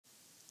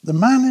The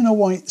Man in a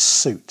White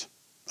Suit.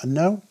 And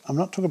no, I'm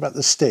not talking about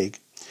the Stig.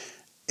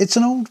 It's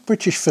an old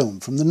British film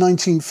from the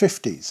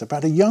 1950s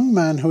about a young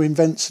man who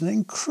invents an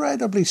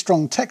incredibly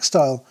strong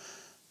textile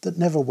that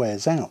never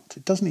wears out.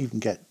 It doesn't even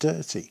get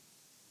dirty.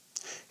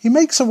 He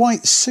makes a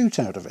white suit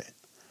out of it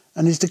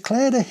and is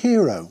declared a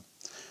hero.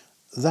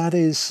 That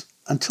is,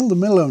 until the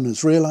mill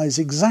owners realise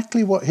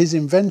exactly what his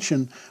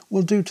invention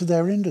will do to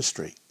their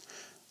industry.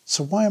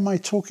 So why am I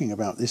talking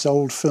about this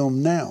old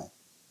film now?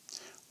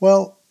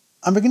 Well,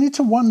 I'm beginning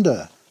to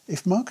wonder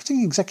if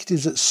marketing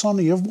executives at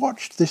Sony have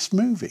watched this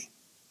movie.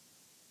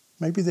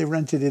 Maybe they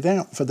rented it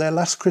out for their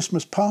last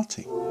Christmas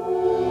party.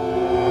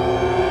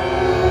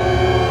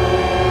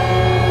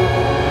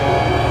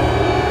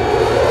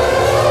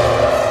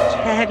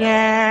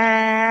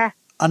 Ta-da!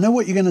 I know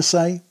what you're going to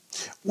say.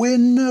 We're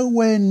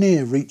nowhere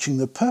near reaching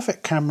the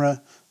perfect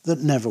camera that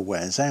never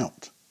wears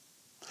out.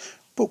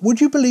 But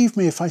would you believe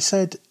me if I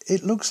said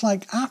it looks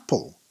like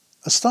Apple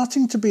are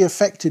starting to be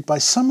affected by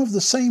some of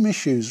the same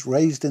issues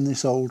raised in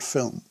this old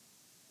film?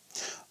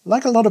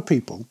 Like a lot of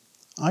people,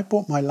 I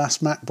bought my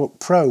last MacBook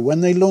Pro when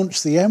they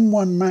launched the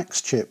M1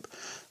 Max chip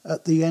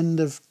at the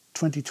end of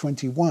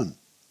 2021.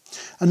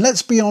 And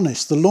let's be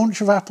honest, the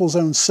launch of Apple's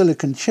own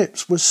silicon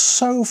chips was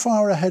so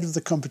far ahead of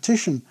the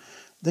competition,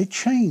 they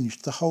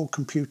changed the whole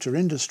computer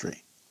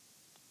industry.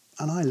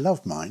 And I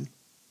love mine.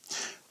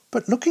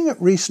 But looking at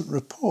recent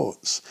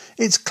reports,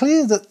 it's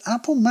clear that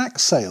Apple Mac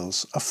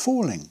sales are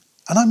falling.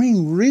 And I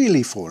mean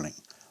really falling,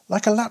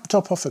 like a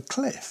laptop off a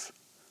cliff.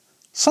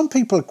 Some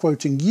people are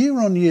quoting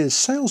year-on-year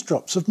sales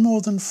drops of more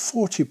than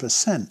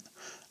 40%,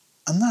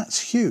 and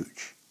that's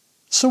huge.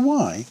 So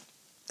why,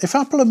 if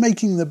Apple are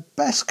making the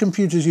best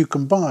computers you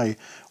can buy,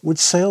 would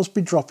sales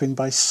be dropping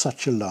by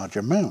such a large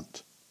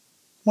amount?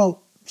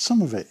 Well,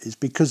 some of it is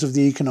because of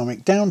the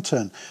economic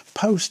downturn,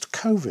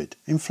 post-COVID,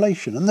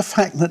 inflation, and the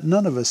fact that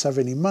none of us have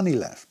any money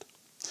left.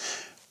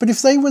 But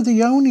if they were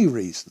the only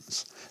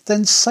reasons,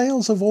 then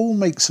sales of all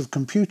makes of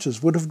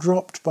computers would have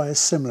dropped by a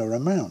similar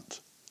amount.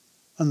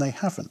 And they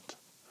haven't.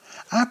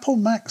 Apple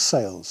Mac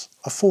sales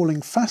are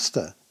falling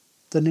faster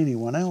than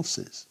anyone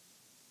else's.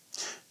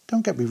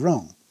 Don't get me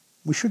wrong,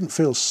 we shouldn't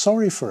feel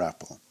sorry for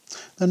Apple.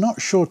 They're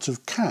not short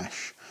of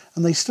cash,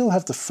 and they still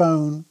have the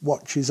phone,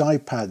 watches,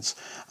 iPads,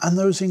 and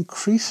those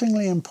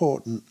increasingly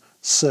important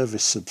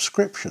service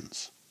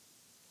subscriptions.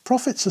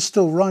 Profits are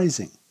still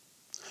rising.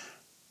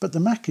 But the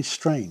Mac is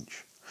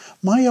strange.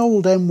 My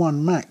old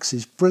M1 Max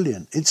is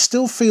brilliant. It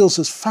still feels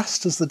as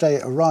fast as the day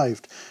it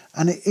arrived,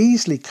 and it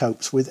easily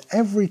copes with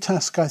every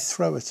task I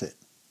throw at it.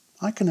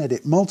 I can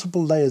edit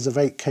multiple layers of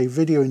 8K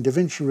video in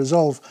DaVinci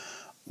Resolve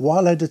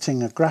while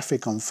editing a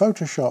graphic on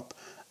Photoshop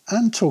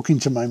and talking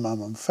to my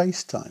mum on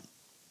FaceTime.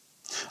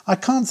 I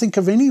can't think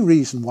of any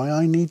reason why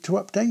I need to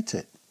update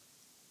it.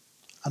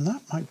 And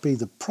that might be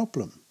the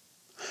problem.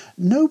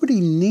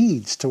 Nobody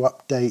needs to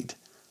update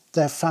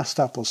their fast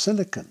Apple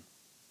Silicon.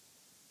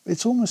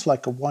 It's almost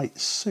like a white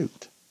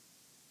suit.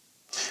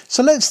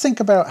 So let's think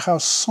about how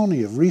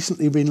Sony have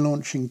recently been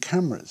launching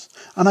cameras,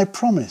 and I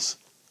promise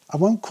I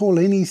won't call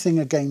anything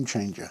a game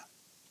changer.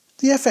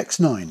 The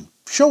FX9,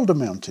 shoulder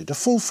mounted, a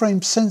full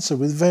frame sensor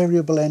with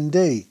variable ND,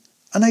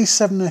 an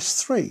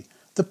A7S III,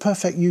 the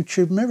perfect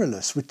YouTube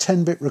mirrorless with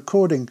 10-bit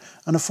recording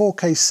and a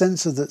 4K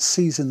sensor that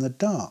sees in the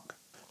dark.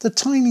 The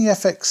tiny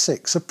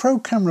FX6, a pro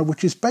camera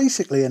which is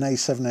basically an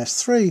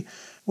A7S III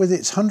with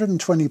its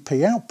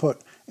 120p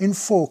output in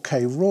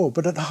 4K RAW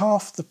but at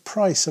half the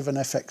price of an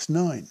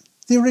FX9.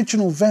 The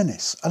original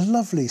Venice, a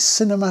lovely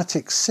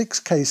cinematic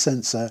 6K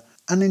sensor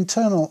and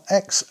internal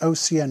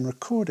XOCN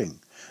recording,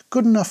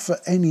 good enough for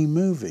any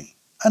movie.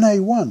 An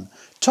A1,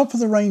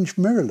 top-of-the-range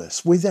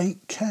mirrorless with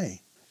 8K.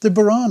 The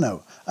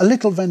Burano, a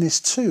little Venice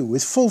 2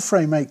 with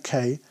full-frame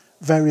 8K,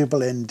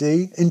 variable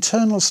ND,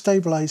 internal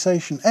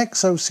stabilisation,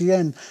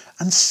 XOCN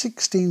and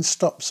 16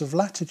 stops of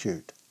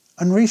latitude.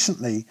 And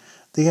recently,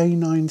 the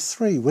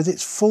A9 III with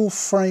its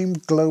full-frame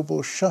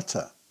global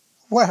shutter.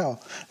 Wow,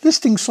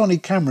 listing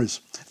Sony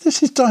cameras.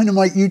 This is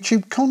dynamite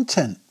YouTube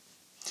content.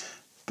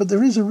 But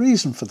there is a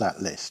reason for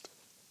that list.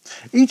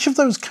 Each of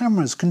those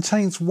cameras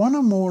contains one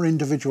or more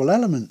individual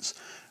elements,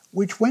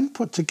 which when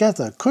put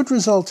together could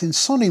result in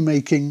Sony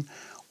making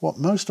what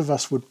most of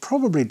us would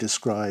probably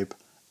describe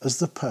as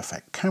the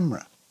perfect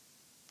camera.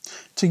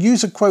 To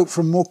use a quote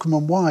from Morecambe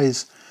and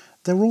Wise,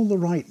 they're all the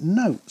right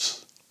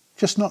notes,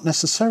 just not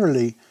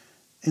necessarily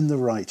in the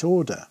right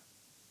order.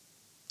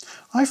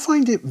 I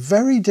find it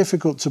very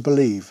difficult to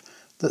believe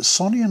that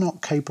Sony are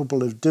not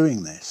capable of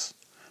doing this.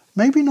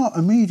 Maybe not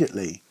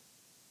immediately,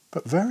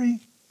 but very,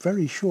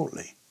 very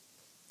shortly.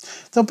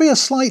 There'll be a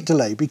slight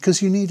delay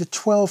because you need a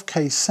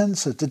 12K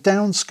sensor to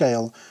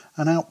downscale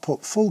and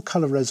output full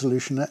colour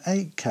resolution at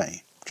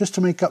 8K, just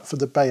to make up for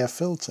the Bayer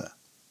filter.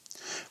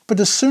 But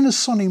as soon as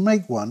Sony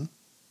make one,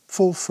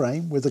 full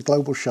frame with a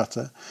global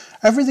shutter,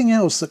 everything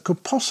else that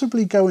could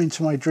possibly go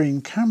into my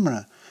dream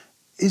camera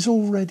is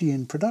already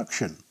in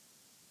production.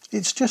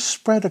 It's just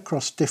spread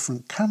across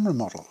different camera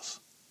models.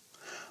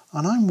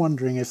 And I'm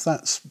wondering if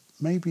that's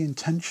maybe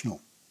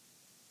intentional.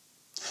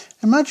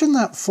 Imagine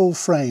that full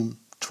frame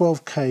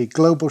 12K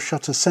global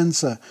shutter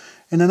sensor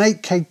in an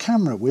 8K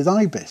camera with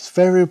IBIS,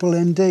 variable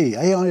ND,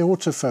 AI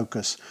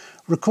autofocus,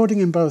 recording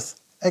in both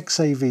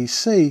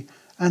XAVC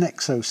and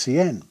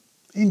XOCN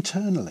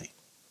internally,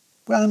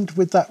 and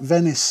with that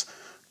Venice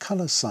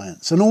colour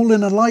science, and all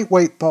in a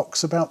lightweight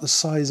box about the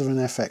size of an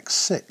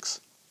FX6.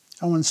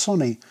 Oh, and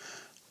Sony,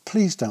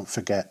 please don't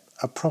forget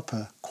a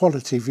proper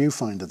quality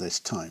viewfinder this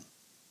time.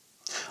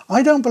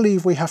 I don't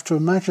believe we have to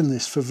imagine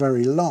this for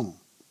very long.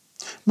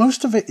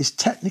 Most of it is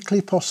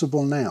technically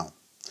possible now,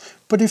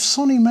 but if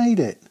Sony made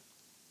it,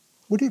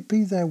 would it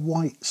be their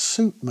white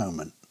suit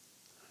moment?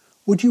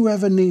 Would you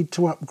ever need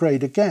to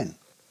upgrade again?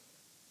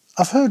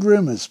 I've heard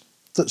rumours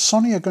that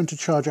Sony are going to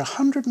charge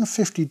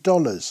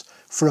 $150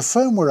 for a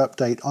firmware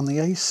update on the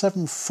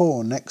A7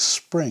 IV next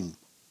spring.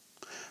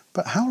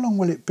 But how long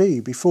will it be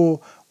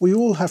before we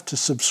all have to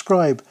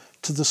subscribe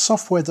to the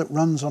software that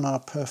runs on our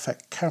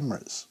perfect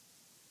cameras?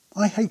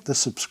 I hate the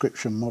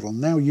subscription model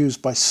now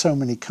used by so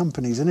many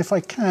companies, and if I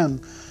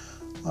can,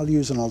 I'll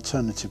use an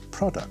alternative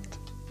product.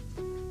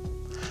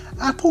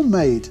 Apple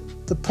made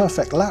the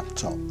perfect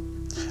laptop,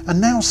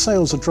 and now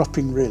sales are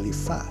dropping really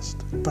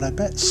fast, but I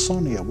bet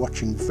Sony are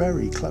watching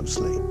very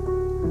closely,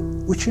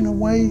 which in a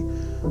way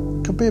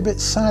can be a bit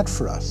sad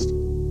for us.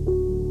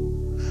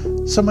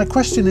 So my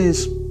question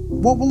is,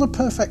 what will the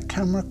perfect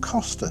camera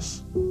cost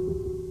us?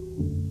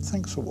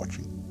 Thanks for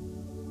watching.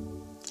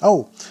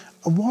 Oh,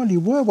 and while you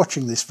were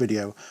watching this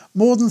video,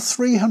 more than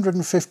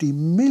 350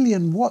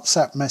 million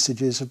WhatsApp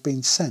messages have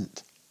been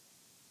sent,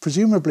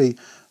 presumably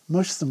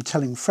most of them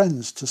telling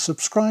friends to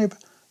subscribe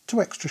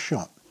to Extra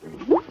Shot.